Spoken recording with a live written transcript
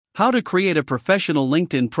How to create a professional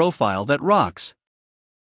LinkedIn profile that rocks.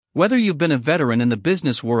 Whether you've been a veteran in the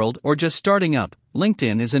business world or just starting up,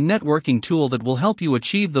 LinkedIn is a networking tool that will help you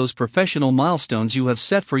achieve those professional milestones you have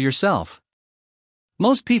set for yourself.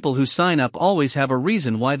 Most people who sign up always have a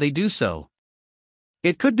reason why they do so.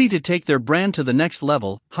 It could be to take their brand to the next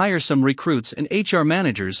level, hire some recruits and HR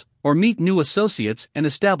managers, or meet new associates and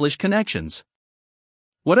establish connections.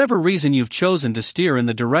 Whatever reason you've chosen to steer in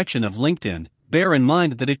the direction of LinkedIn, bear in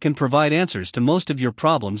mind that it can provide answers to most of your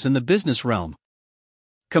problems in the business realm.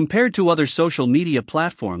 Compared to other social media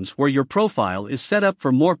platforms where your profile is set up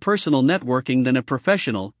for more personal networking than a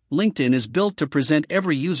professional, LinkedIn is built to present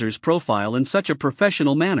every user's profile in such a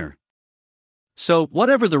professional manner. So,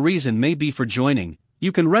 whatever the reason may be for joining,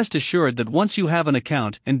 you can rest assured that once you have an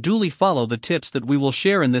account and duly follow the tips that we will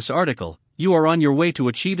share in this article, you are on your way to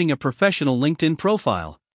achieving a professional LinkedIn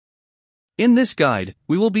profile. In this guide,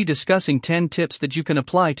 we will be discussing 10 tips that you can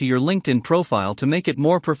apply to your LinkedIn profile to make it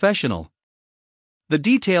more professional. The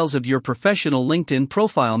details of your professional LinkedIn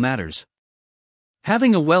profile matters.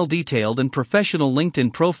 Having a well-detailed and professional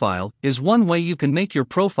LinkedIn profile is one way you can make your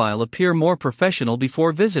profile appear more professional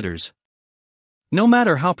before visitors. No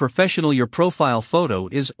matter how professional your profile photo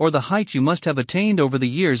is or the height you must have attained over the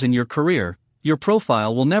years in your career, your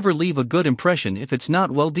profile will never leave a good impression if it's not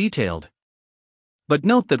well detailed. But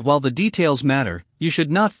note that while the details matter, you should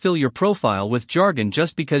not fill your profile with jargon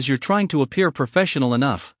just because you're trying to appear professional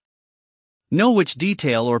enough. Know which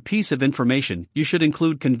detail or piece of information you should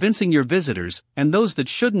include convincing your visitors and those that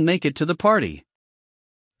shouldn't make it to the party.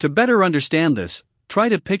 To better understand this, try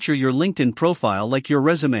to picture your LinkedIn profile like your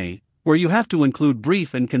resume, where you have to include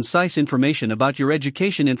brief and concise information about your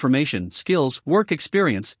education information, skills, work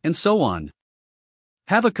experience, and so on.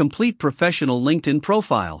 Have a complete professional LinkedIn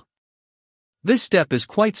profile. This step is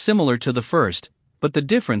quite similar to the first, but the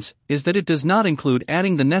difference is that it does not include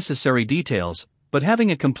adding the necessary details, but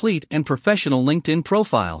having a complete and professional LinkedIn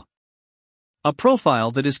profile. A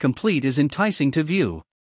profile that is complete is enticing to view.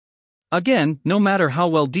 Again, no matter how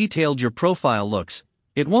well detailed your profile looks,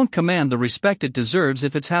 it won't command the respect it deserves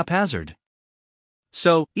if it's haphazard.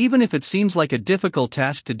 So, even if it seems like a difficult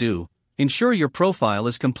task to do, ensure your profile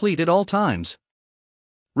is complete at all times.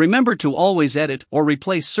 Remember to always edit or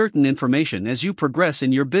replace certain information as you progress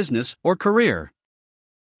in your business or career.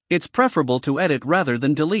 It's preferable to edit rather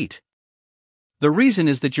than delete. The reason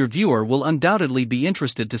is that your viewer will undoubtedly be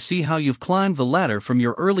interested to see how you've climbed the ladder from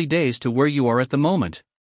your early days to where you are at the moment.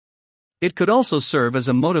 It could also serve as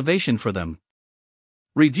a motivation for them.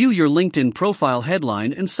 Review your LinkedIn profile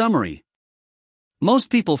headline and summary. Most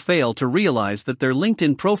people fail to realize that their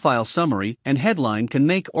LinkedIn profile summary and headline can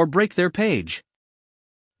make or break their page.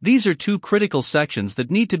 These are two critical sections that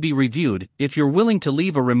need to be reviewed if you're willing to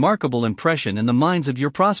leave a remarkable impression in the minds of your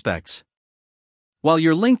prospects. While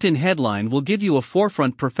your LinkedIn headline will give you a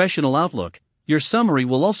forefront professional outlook, your summary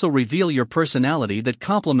will also reveal your personality that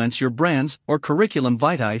complements your brand's or curriculum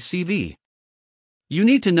vitae CV. You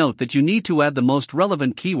need to note that you need to add the most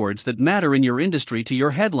relevant keywords that matter in your industry to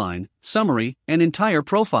your headline, summary, and entire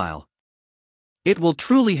profile. It will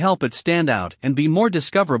truly help it stand out and be more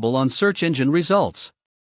discoverable on search engine results.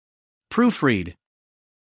 Proofread.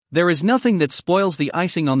 There is nothing that spoils the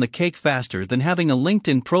icing on the cake faster than having a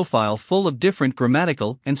LinkedIn profile full of different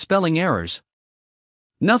grammatical and spelling errors.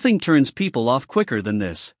 Nothing turns people off quicker than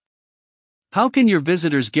this. How can your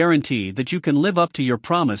visitors guarantee that you can live up to your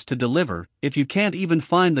promise to deliver if you can't even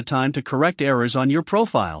find the time to correct errors on your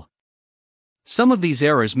profile? Some of these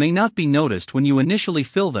errors may not be noticed when you initially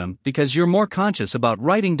fill them because you're more conscious about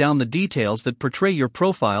writing down the details that portray your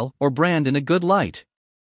profile or brand in a good light.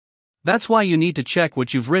 That's why you need to check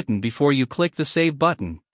what you've written before you click the save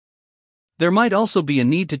button. There might also be a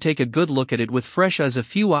need to take a good look at it with fresh eyes a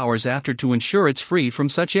few hours after to ensure it's free from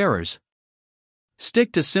such errors.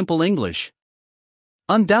 Stick to simple English.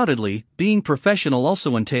 Undoubtedly, being professional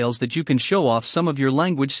also entails that you can show off some of your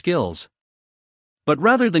language skills. But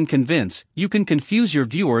rather than convince, you can confuse your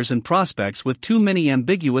viewers and prospects with too many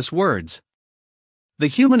ambiguous words. The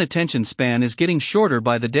human attention span is getting shorter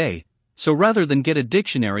by the day, so rather than get a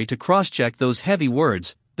dictionary to cross-check those heavy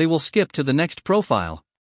words, they will skip to the next profile.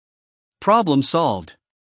 Problem solved.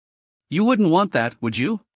 You wouldn't want that, would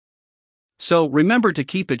you? So remember to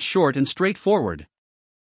keep it short and straightforward.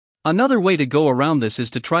 Another way to go around this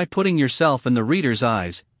is to try putting yourself in the reader's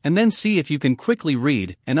eyes, and then see if you can quickly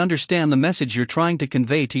read and understand the message you're trying to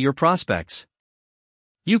convey to your prospects.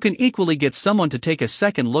 You can equally get someone to take a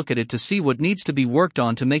second look at it to see what needs to be worked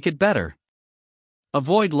on to make it better.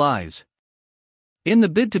 Avoid lies. In the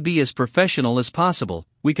bid to be as professional as possible,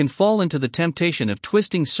 we can fall into the temptation of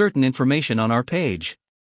twisting certain information on our page.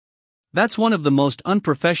 That's one of the most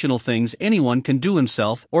unprofessional things anyone can do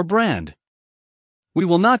himself or brand. We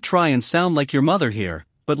will not try and sound like your mother here,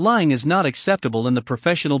 but lying is not acceptable in the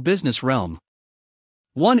professional business realm.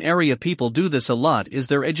 One area people do this a lot is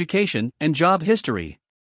their education and job history.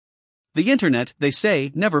 The internet, they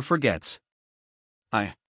say, never forgets.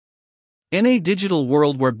 In a digital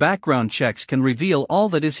world where background checks can reveal all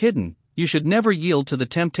that is hidden, you should never yield to the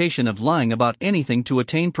temptation of lying about anything to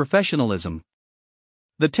attain professionalism.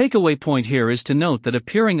 The takeaway point here is to note that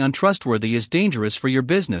appearing untrustworthy is dangerous for your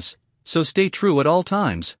business, so stay true at all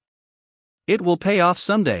times. It will pay off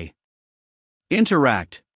someday.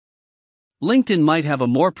 Interact. LinkedIn might have a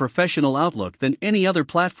more professional outlook than any other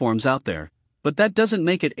platforms out there, but that doesn't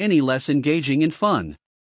make it any less engaging and fun.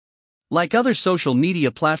 Like other social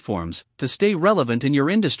media platforms, to stay relevant in your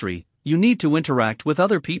industry, you need to interact with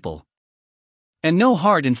other people. And no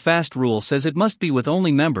hard and fast rule says it must be with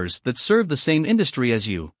only members that serve the same industry as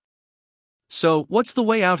you. So, what's the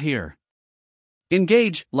way out here?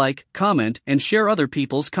 Engage, like, comment, and share other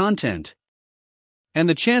people's content. And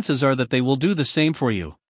the chances are that they will do the same for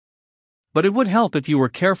you. But it would help if you were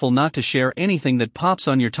careful not to share anything that pops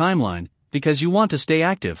on your timeline, because you want to stay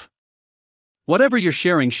active. Whatever you're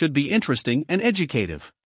sharing should be interesting and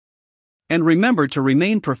educative. And remember to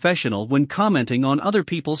remain professional when commenting on other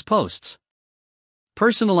people's posts.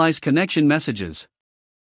 Personalize connection messages.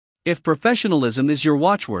 If professionalism is your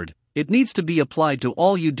watchword, it needs to be applied to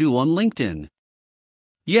all you do on LinkedIn.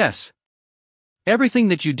 Yes. Everything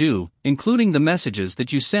that you do, including the messages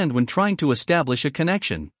that you send when trying to establish a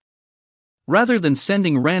connection. Rather than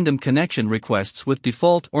sending random connection requests with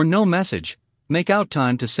default or no message, make out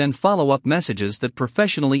time to send follow-up messages that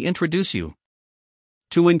professionally introduce you.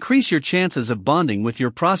 To increase your chances of bonding with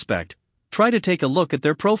your prospect, try to take a look at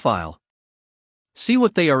their profile. See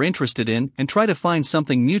what they are interested in and try to find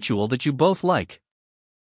something mutual that you both like.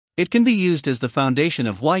 It can be used as the foundation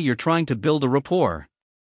of why you're trying to build a rapport.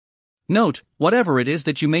 Note, whatever it is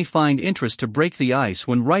that you may find interest to break the ice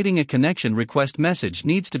when writing a connection request message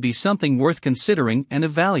needs to be something worth considering and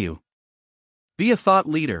of value. Be a thought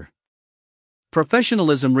leader.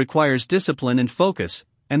 Professionalism requires discipline and focus,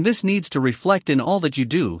 and this needs to reflect in all that you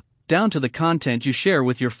do, down to the content you share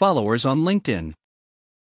with your followers on LinkedIn.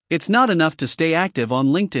 It's not enough to stay active on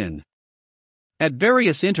LinkedIn. At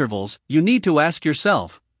various intervals, you need to ask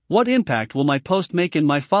yourself, what impact will my post make in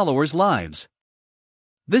my followers' lives?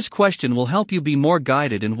 This question will help you be more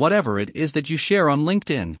guided in whatever it is that you share on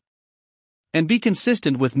LinkedIn. And be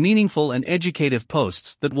consistent with meaningful and educative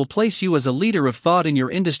posts that will place you as a leader of thought in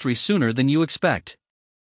your industry sooner than you expect.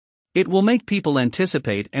 It will make people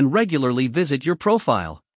anticipate and regularly visit your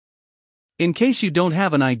profile. In case you don't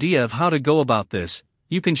have an idea of how to go about this,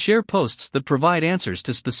 you can share posts that provide answers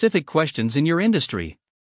to specific questions in your industry.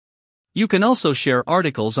 You can also share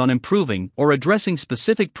articles on improving or addressing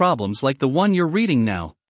specific problems like the one you're reading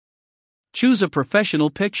now. Choose a professional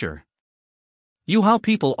picture. How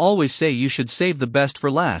people always say you should save the best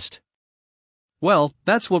for last. Well,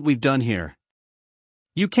 that's what we've done here.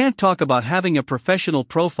 You can't talk about having a professional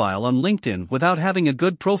profile on LinkedIn without having a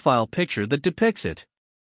good profile picture that depicts it.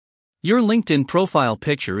 Your LinkedIn profile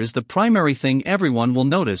picture is the primary thing everyone will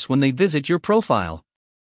notice when they visit your profile.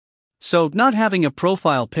 So, not having a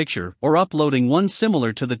profile picture or uploading one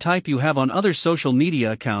similar to the type you have on other social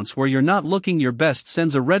media accounts where you're not looking your best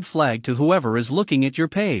sends a red flag to whoever is looking at your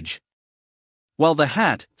page. While the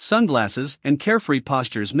hat, sunglasses, and carefree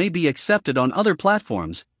postures may be accepted on other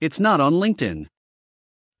platforms, it's not on LinkedIn.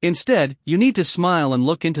 Instead, you need to smile and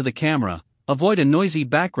look into the camera, avoid a noisy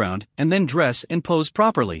background, and then dress and pose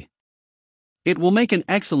properly. It will make an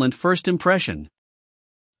excellent first impression.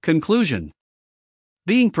 Conclusion.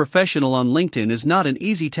 Being professional on LinkedIn is not an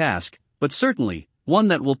easy task, but certainly, one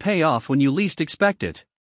that will pay off when you least expect it.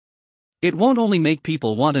 It won't only make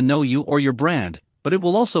people want to know you or your brand, but it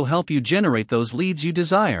will also help you generate those leads you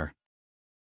desire.